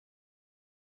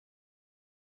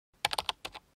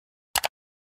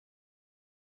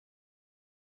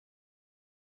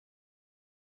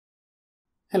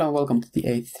Hello, welcome to the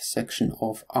 8th section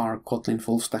of our Kotlin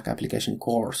full stack application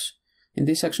course. In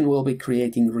this section we'll be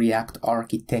creating React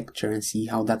architecture and see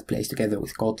how that plays together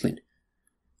with Kotlin.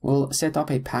 We'll set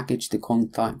up a package to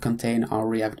contain our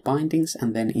React bindings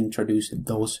and then introduce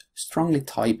those strongly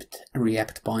typed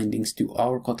React bindings to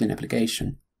our Kotlin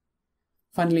application.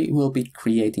 Finally, we'll be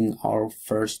creating our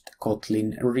first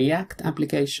Kotlin React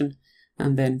application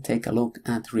and then take a look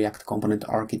at React component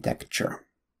architecture.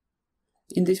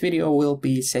 In this video, we'll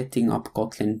be setting up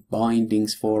Kotlin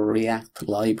bindings for React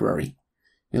library.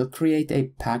 We'll create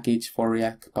a package for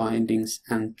React bindings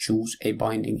and choose a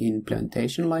binding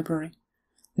implementation library.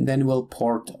 Then we'll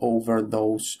port over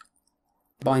those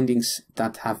bindings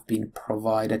that have been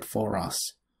provided for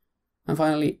us. And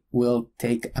finally, we'll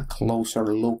take a closer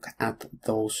look at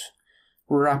those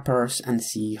wrappers and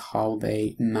see how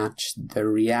they match the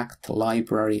React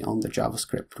library on the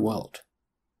JavaScript world.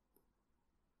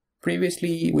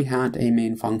 Previously, we had a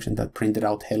main function that printed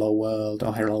out hello world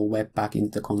or hello web back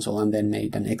into the console and then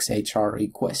made an XHR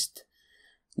request.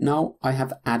 Now I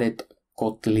have added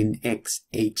Kotlin X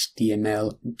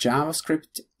HTML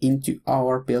JavaScript into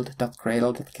our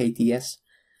build.gradle.kts,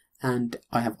 and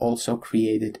I have also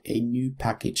created a new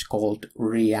package called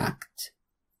React.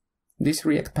 This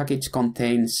React package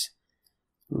contains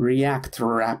React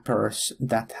wrappers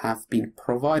that have been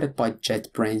provided by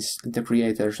JetBrains, the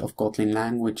creators of Kotlin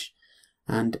language,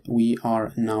 and we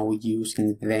are now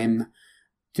using them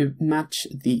to match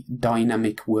the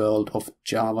dynamic world of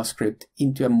JavaScript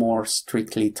into a more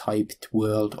strictly typed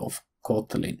world of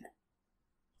Kotlin.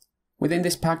 Within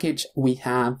this package, we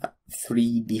have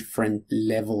 3 different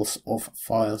levels of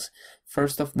files.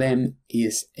 First of them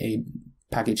is a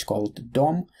package called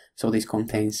DOM, so this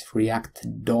contains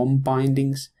React DOM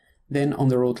bindings. Then on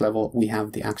the root level we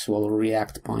have the actual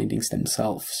React bindings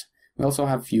themselves. We also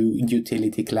have few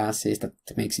utility classes that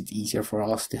makes it easier for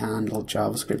us to handle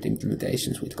JavaScript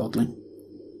implementations with Kotlin.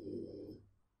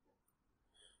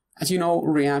 As you know,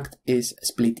 React is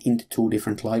split into 2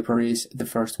 different libraries, the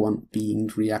first one being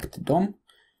React DOM.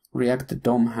 React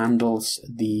DOM handles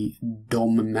the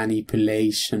DOM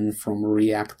manipulation from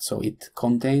React, so it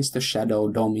contains the shadow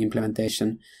DOM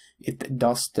implementation. It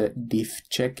does the diff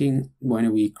checking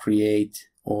when we create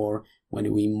or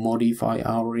when we modify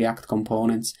our React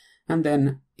components, and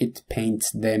then it paints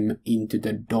them into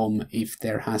the DOM if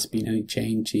there has been any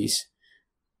changes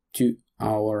to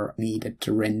our needed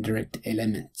rendered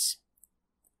elements.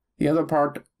 The other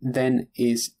part then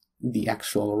is the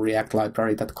actual React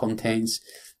library that contains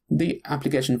the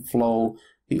application flow,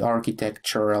 the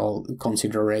architectural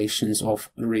considerations of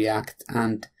React,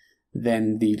 and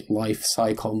then the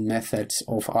lifecycle methods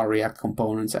of our React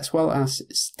components, as well as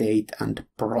state and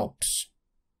props.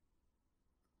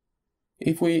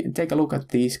 If we take a look at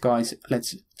these guys,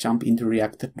 let's jump into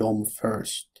React DOM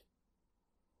first.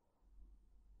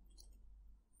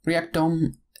 React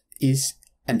DOM is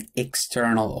an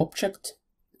external object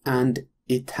and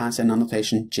it has an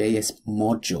annotation JS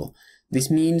module. This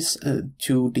means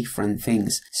 2 different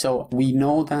things. So we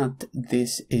know that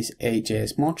this is a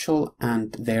JS module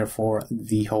and therefore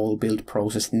the whole build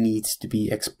process needs to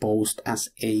be exposed as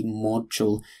a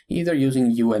module, either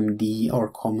using UMD or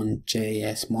common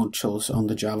JS modules on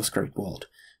the JavaScript world.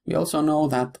 We also know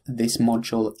that this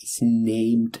module is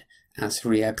named as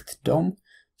React DOM.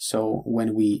 So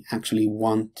when we actually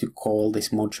want to call this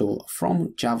module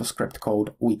from JavaScript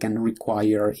code, we can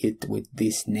require it with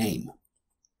this name.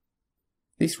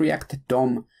 This React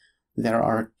DOM, there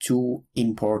are 2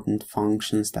 important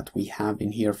functions that we have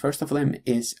in here. First of them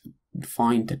is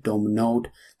find DOM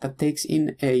node that takes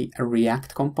in a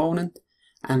React component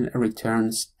and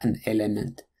returns an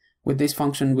element. With this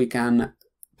function we can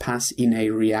pass in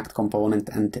a React component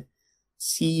and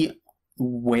see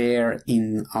where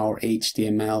in our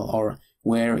HTML or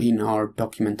where in our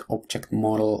document object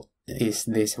model is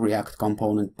this React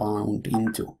component bound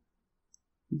into.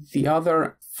 The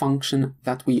other function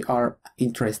that we are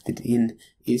interested in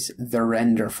is the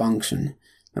render function.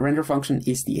 The render function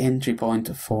is the entry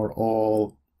point for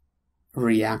all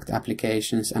React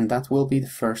applications, and that will be the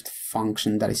first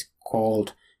function that is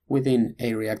called within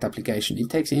a React application. It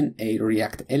takes in a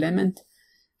React element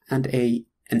and an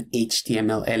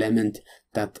HTML element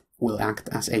that will act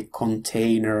as a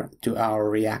container to our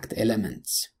React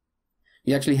elements.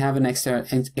 We actually have an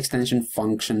extension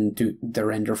function to the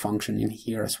render function in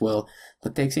here as well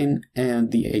that takes in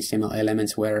the HTML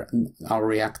elements where our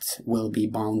React will be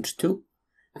bound to,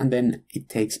 and then it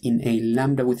takes in a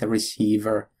lambda with a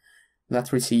receiver.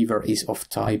 That receiver is of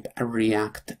type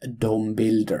React DOM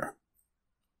builder.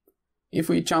 If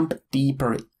we jump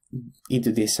deeper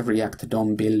into this React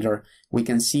DOM builder, we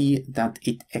can see that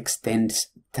it extends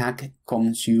tag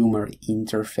consumer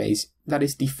interface that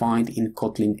is defined in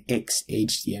Kotlin X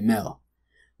HTML.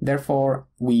 Therefore,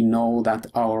 we know that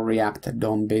our React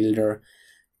DOM builder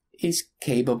is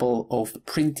capable of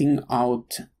printing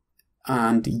out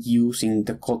and using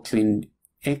the Kotlin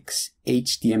X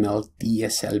HTML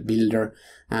DSL builder,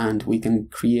 and we can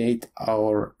create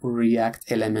our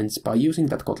React elements by using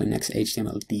that Kotlin X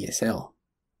HTML DSL.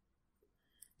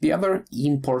 The other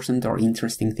important or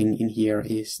interesting thing in here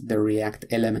is the React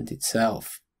element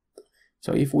itself.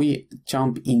 So if we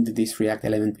jump into this React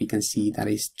element, we can see that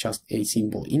it's just a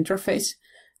simple interface.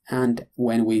 And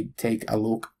when we take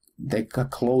a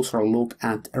closer look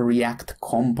at a React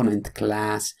component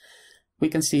class, we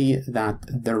can see that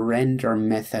the render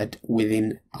method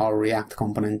within our React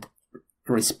component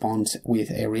responds with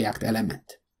a React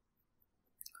element.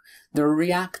 The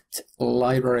React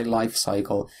library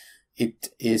lifecycle, it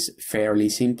is fairly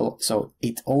simple. So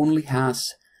it only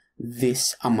has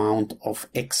this amount of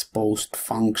exposed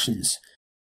functions,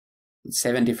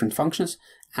 7 different functions,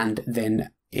 and then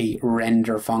a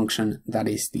render function that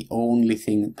is the only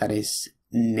thing that is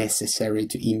necessary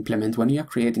to implement when you are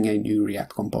creating a new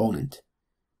React component.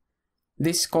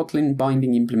 This Kotlin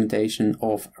binding implementation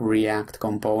of React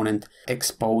component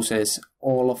exposes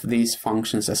all of these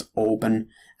functions as open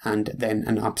and then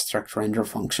an abstract render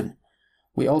function.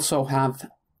 We also have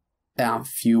a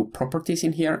few properties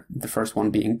in here, the first one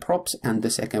being props and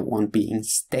the second one being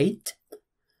state.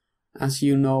 As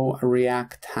you know,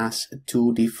 React has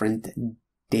 2 different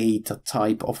data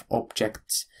type of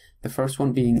objects. The first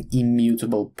one being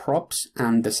immutable props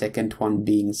and the second one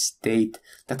being state,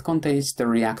 that contains the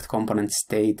React component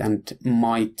state and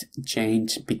might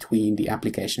change between the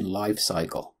application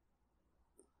lifecycle.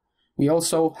 We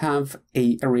also have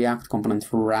a React component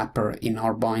wrapper in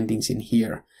our bindings in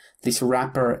here. This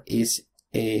wrapper is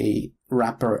a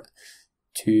wrapper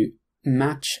to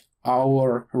match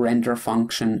our render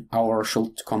function, our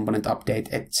should component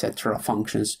update, etc.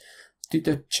 functions to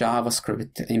the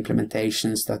JavaScript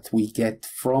implementations that we get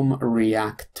from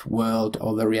React world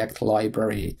or the React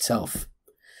library itself.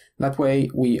 That way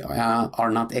we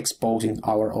are not exposing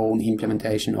our own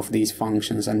implementation of these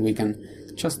functions, and we can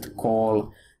just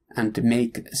call and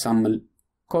make some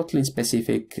Kotlin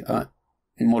specific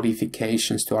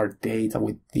modifications to our data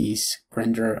with these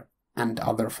render and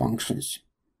other functions.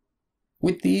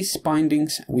 With these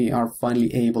bindings, we are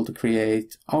finally able to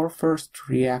create our first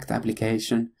React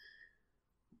application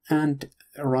and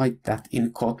write that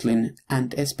in Kotlin,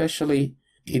 and especially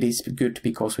it is good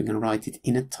because we can write it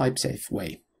in a type-safe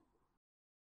way.